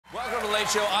to The Late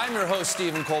Show. I'm your host,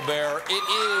 Stephen Colbert. It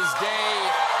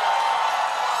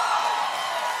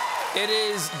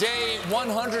is day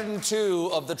 102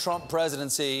 of the Trump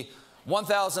presidency.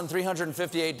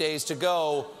 1,358 days to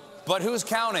go. But who's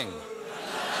counting?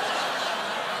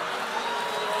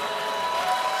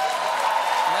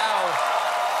 Now,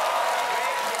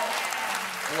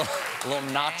 a little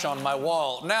notch on my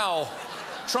wall. Now,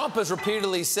 Trump has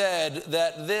repeatedly said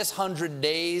that this 100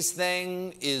 days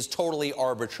thing is totally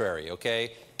arbitrary,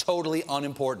 okay? Totally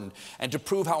unimportant. And to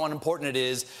prove how unimportant it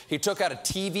is, he took out a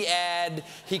TV ad,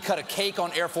 he cut a cake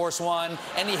on Air Force One,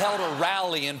 and he held a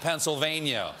rally in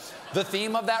Pennsylvania. The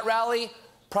theme of that rally?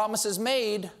 Promises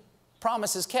made,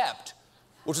 promises kept.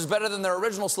 Which is better than their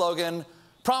original slogan,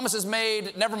 promises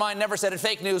made, never mind, never said it,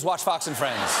 fake news, watch Fox and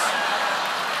Friends.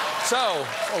 So,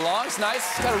 long, it's nice,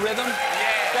 it's got a rhythm.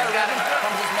 Got a rhythm.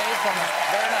 Promises made, promises,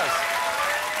 very nice.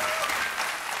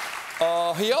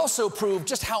 He also proved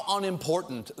just how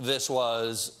unimportant this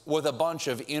was with a bunch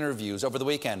of interviews over the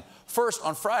weekend. First,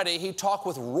 on Friday, he talked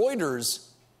with Reuters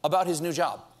about his new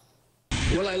job.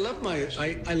 Well, I loved my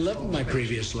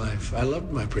previous life. I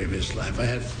loved my previous life. I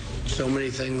had so many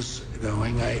things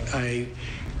going. I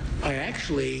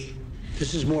actually,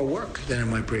 this is more work than in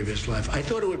my previous life. I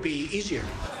thought it would be easier.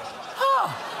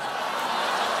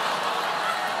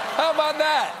 How about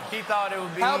that? He thought it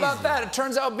would be How easy. about that? It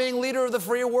turns out being leader of the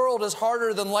free world is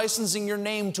harder than licensing your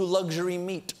name to luxury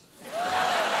meat.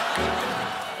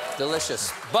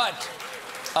 Delicious. But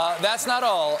that's not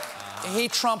all. He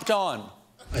trumped on.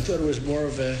 I thought it was more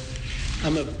of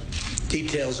I'm a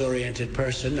details-oriented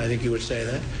person. I think you would say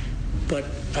that. But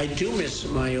I do miss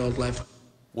my old life.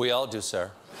 We all do, sir.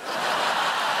 We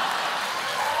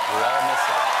all miss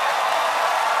it.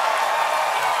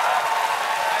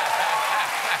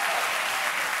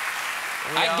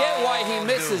 I get why he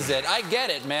misses it. I get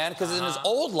it, man, because in his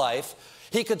old life,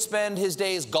 he could spend his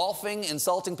days golfing,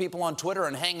 insulting people on Twitter,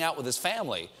 and hanging out with his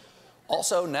family.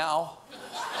 Also, now.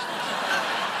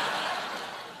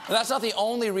 And that's not the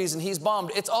only reason he's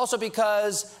bummed. It's also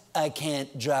because I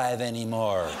can't drive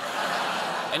anymore.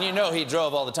 And you know he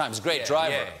drove all the time. He's a great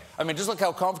driver. Yeah. I mean, just look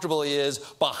how comfortable he is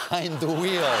behind the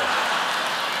wheel.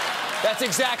 That's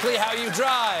exactly how you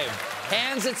drive.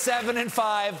 Hands at 7 and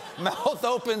 5, mouth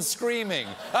open, screaming.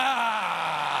 Red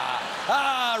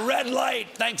light.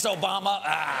 Thanks, Obama.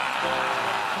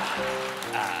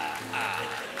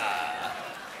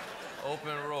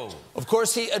 Open road. Of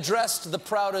course, he addressed the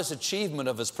proudest achievement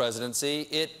of his presidency,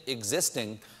 it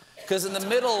existing, because in the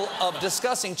middle of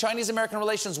discussing Chinese-American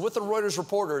relations with the Reuters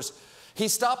reporters, he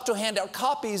stopped to hand out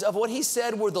copies of what he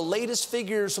said were the latest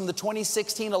figures from the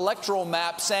 2016 electoral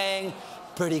map, saying,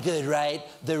 "Pretty good, right?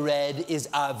 The red is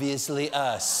obviously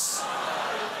us.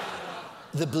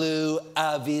 The blue,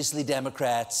 obviously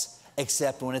Democrats,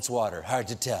 except when it's water. Hard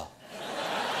to tell.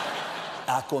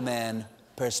 Aquaman,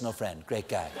 personal friend, great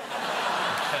guy."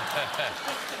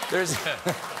 There's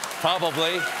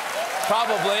probably.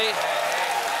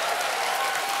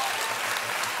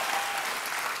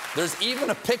 There's even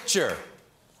a picture.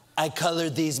 I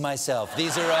colored these myself.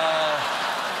 These are all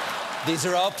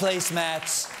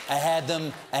placemats. I had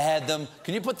them.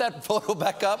 Can you put that photo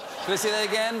back up? Can I see that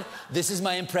again? This is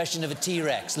my impression of a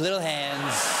T-Rex. Little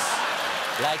hands,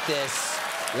 like this,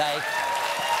 like this.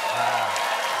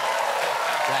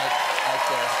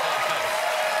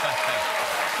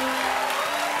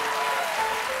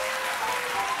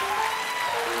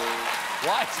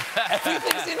 What?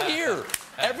 Everything's in here.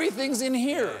 Everything's in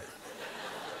here.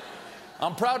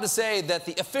 I'm proud to say that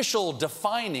the official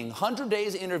defining 100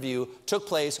 Days interview took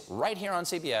place right here on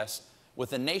CBS with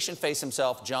the nation face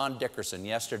himself, John Dickerson,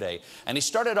 yesterday. And he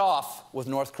started off with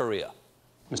North Korea.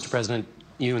 Mr. President,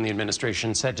 you and the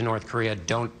administration said to North Korea,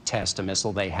 don't test a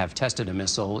missile. They have tested a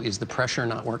missile. Is the pressure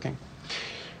not working?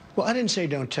 Well, I didn't say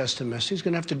don't test a missile. He's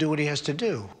going to have to do what he has to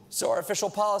do. So our official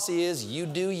policy is you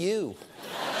do you.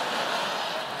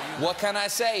 What can I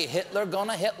say? Hitler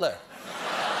gonna Hitler.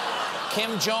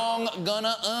 Kim Jong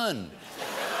gonna un.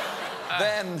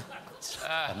 Then,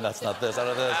 that's not this, out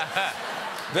of this.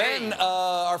 Then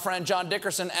our friend John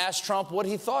Dickerson asked Trump what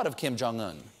he thought of Kim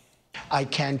Jong-un. I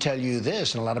can tell you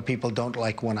this, and a lot of people don't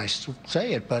like when I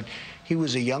say it, but he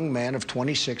was a young man of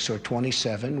 26 or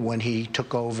 27 when he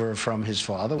took over from his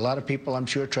father. A lot of people, I'm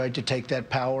sure, tried to take that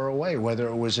power away, whether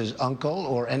it was his uncle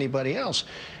or anybody else.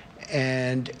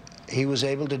 And he was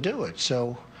able to do it.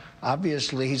 So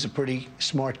obviously he's a pretty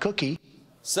smart cookie.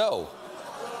 So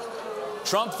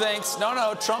Trump thinks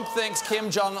Kim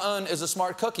Jong-un is a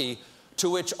smart cookie, to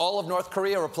which all of North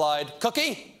Korea replied,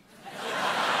 cookie?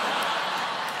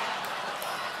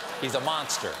 He's a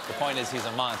monster. The point is he's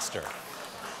a monster.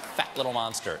 Fat little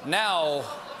monster. Now,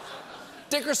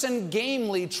 Dickerson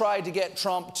gamely tried to get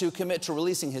Trump to commit to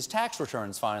releasing his tax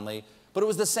returns finally, but it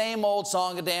was the same old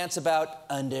song and dance about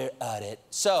under audit.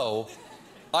 So,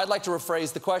 I'd like to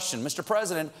rephrase the question. Mr.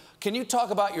 President, can you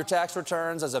talk about your tax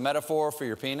returns as a metaphor for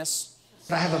your penis?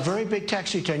 I have a very big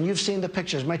tax return. You've seen the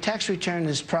pictures. My tax return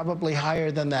is probably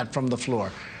higher than that from the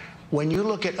floor. When you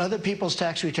look at other people's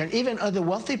tax return, even other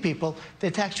wealthy people,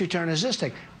 their tax return is this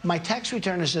thick. My tax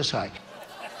return is this high.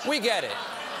 We get it.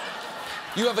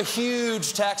 You have a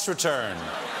huge tax return.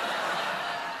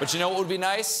 But you know what would be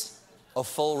nice? A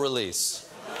full release.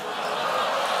 Later.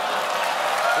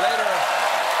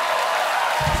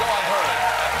 So I've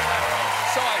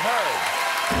heard.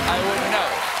 I wouldn't know.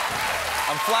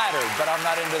 I'm flattered, but I'm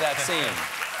not into that scene.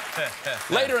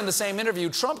 Later in the same interview,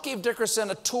 Trump gave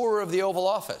Dickerson a tour of the Oval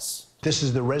Office. This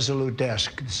is the Resolute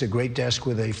desk. It's a great desk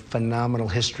with a phenomenal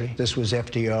history. This was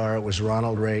FDR, it was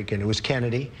Ronald Reagan, it was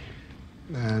Kennedy.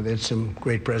 There's some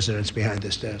great presidents behind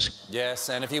this desk. Yes,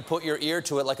 and if you put your ear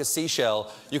to it like a seashell,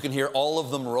 you can hear all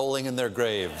of them rolling in their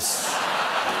graves.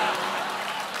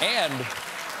 And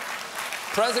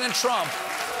President Trump...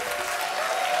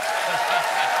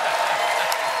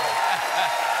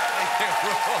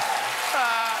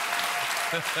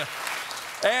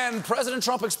 And President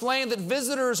Trump explained that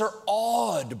visitors are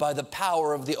awed by the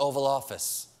power of the Oval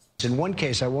Office. In one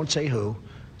case, I won't say who,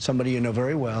 somebody you know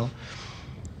very well,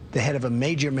 the head of a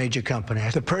major company.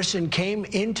 The person came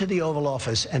into the Oval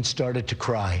Office and started to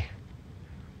cry.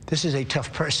 This is a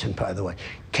tough person, by the way.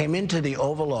 Came into the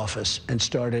Oval Office and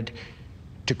started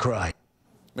to cry.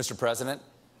 Mr. President,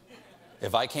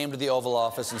 if I came to the Oval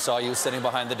Office and saw you sitting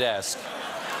behind the desk,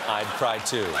 I'd cry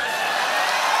too.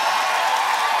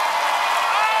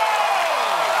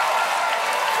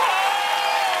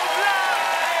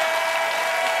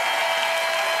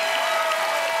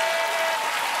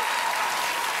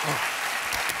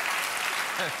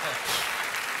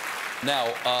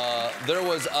 Now, there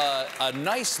was a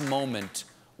nice moment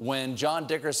when John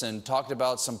Dickerson talked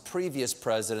about some previous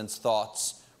presidents'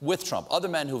 thoughts with Trump, other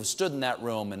men who have stood in that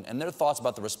room and their thoughts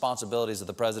about the responsibilities of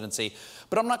the presidency.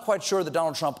 But I'm not quite sure that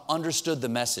Donald Trump understood the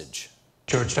message.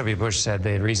 George W. Bush said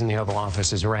the reason the Oval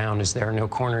Office is around is there are no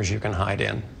corners you can hide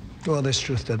in. Well, there's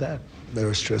truth to that. There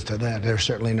is truth to that. There are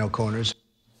certainly no corners.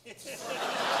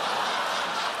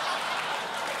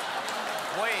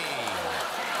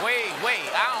 Wait,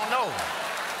 I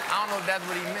don't know if that's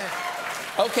what he meant.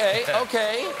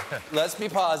 Okay. Let's be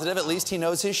positive. At least he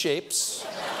knows his shapes.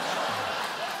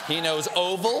 He knows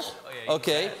oval.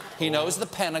 Okay. He knows the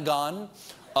Pentagon.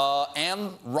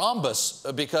 And rhombus,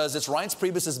 because it's Reince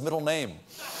Priebus's middle name.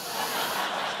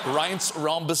 Reince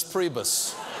Rhombus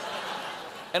Priebus.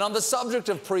 And on the subject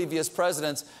of previous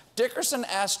presidents, Dickerson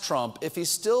asked Trump if he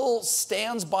still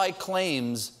stands by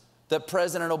claims that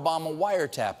President Obama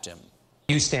wiretapped him.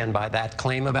 You stand by that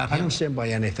claim about him? I don't stand by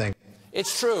anything.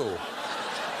 It's true.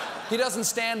 He doesn't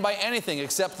stand by anything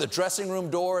except the dressing room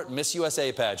door at Miss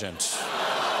USA pageant.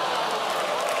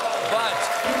 But...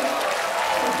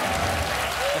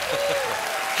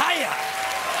 Hiya!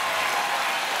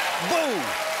 Boo!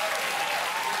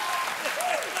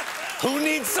 Who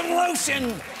needs some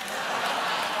lotion?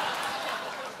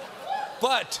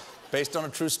 But, based on a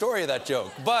true story of that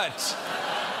joke, but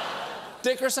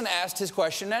Dickerson asked his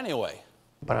question anyway.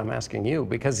 But I'm asking you,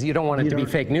 because you don't want it to be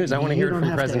fake news. I want to hear it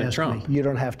from President Trump. You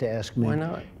don't have to ask me. Why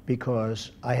not?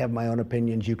 Because I have my own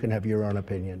opinions. You can have your own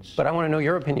opinions. But I want to know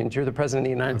your opinions. You're the President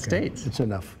of the United States. It's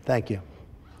enough. Thank you.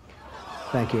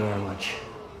 Thank you very much.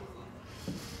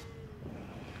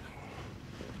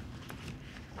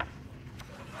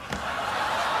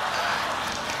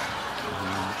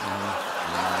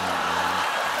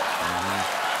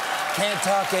 Can't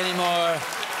talk anymore.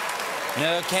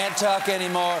 No, can't talk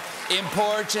anymore.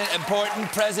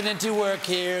 Important president to work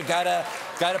here. Got a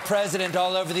president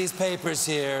all over these papers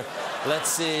here. Let's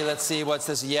see, what's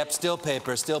this? Yep, still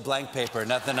paper, still blank paper,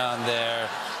 nothing on there.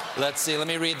 Let's see, let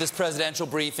me read this presidential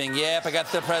briefing. Yep, I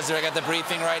got the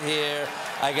briefing right here.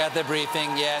 I got the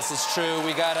briefing, yes, it's true.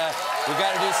 We gotta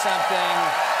do something.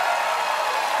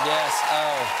 Yes,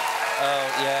 oh,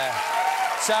 yeah.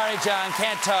 Sorry, John,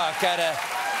 can't talk.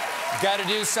 Gotta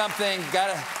do something.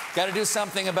 Gotta do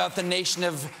something about the nation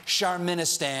of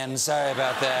Charministan. Sorry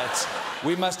about that.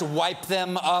 We must wipe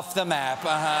them off the map.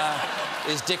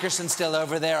 Is Dickerson still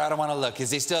over there? I don't want to look.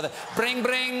 Is he still there?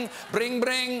 Bring.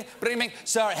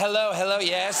 Sorry, hello,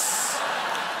 yes.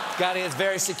 Got it, it's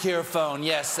very secure phone.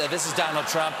 Yes, this is Donald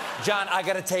Trump. John, I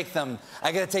gotta take them.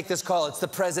 I gotta take this call. It's the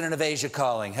president of Asia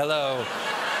calling. Hello.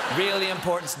 Really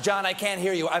important. John, I can't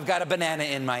hear you. I've got a banana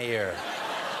in my ear.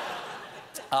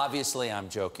 Obviously, I'm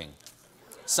joking.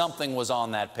 Something was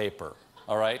on that paper,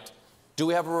 all right? Do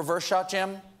we have a reverse shot,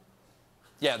 Jim?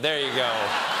 Yeah, there you go.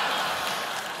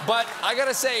 But I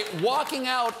gotta say, walking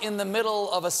out in the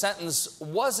middle of a sentence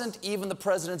wasn't even the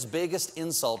president's biggest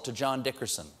insult to John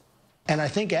Dickerson. And I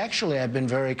think actually I've been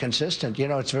very consistent. You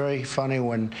know, it's very funny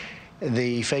when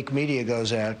the fake media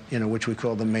goes out, you know, which we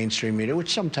call the mainstream media,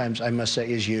 which sometimes I must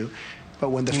say is you. But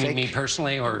when the you fake... mean me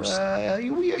personally, or...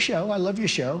 your show. I love your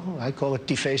show. I call it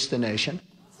Deface the Nation.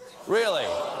 Really?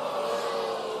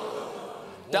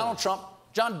 Donald Trump,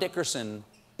 John Dickerson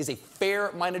is a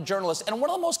fair-minded journalist and one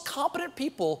of the most competent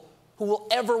people who will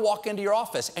ever walk into your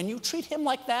office, and you treat him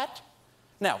like that?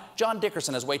 Now, John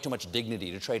Dickerson has way too much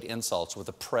dignity to trade insults with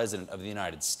the President of the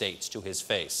United States to his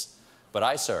face. But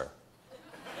I, sir,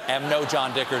 am no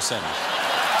John Dickerson.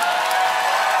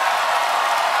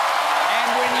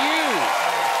 And when you,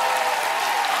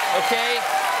 okay,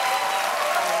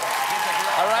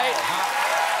 all right?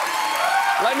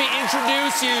 Let me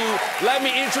introduce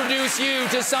you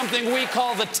to something we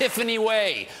call the Tiffany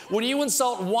way. When you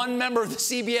insult one member of the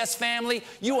CBS family,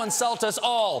 you insult us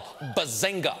all.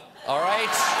 Bazinga. All right?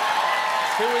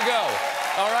 Here we go.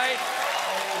 All right?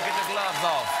 Oh, get the gloves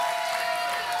off.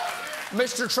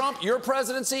 Mr. Trump, your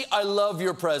presidency, I love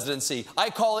your presidency.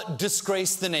 I call it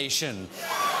disgrace the nation.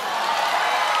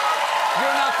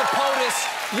 You're not the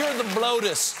POTUS, you're the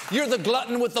bloatus. You're the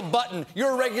glutton with the button.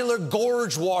 You're a regular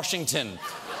Gorge Washington.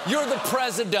 You're the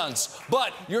presidents,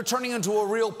 but you're turning into a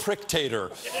real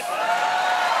pricktator.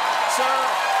 Sir,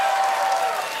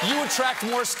 you attract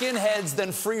more skinheads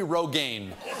than free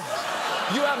Rogaine.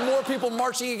 You have more people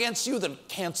marching against you than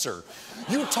cancer.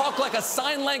 You talk like a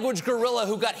sign language gorilla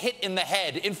who got hit in the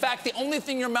head. In fact, the only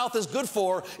thing your mouth is good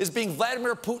for is being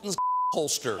Vladimir Putin's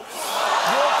holster.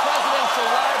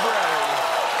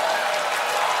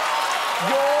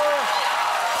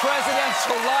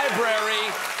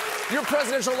 Your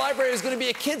presidential library is going to be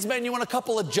a kid's menu in a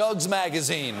couple of Jugs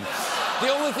magazine. The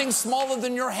only thing smaller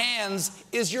than your hands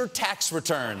is your tax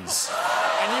returns.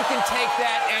 And you can take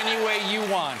that any way you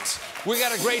want. We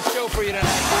got a great show for you tonight.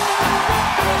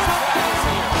 Chris Pratt is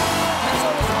here. And so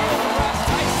does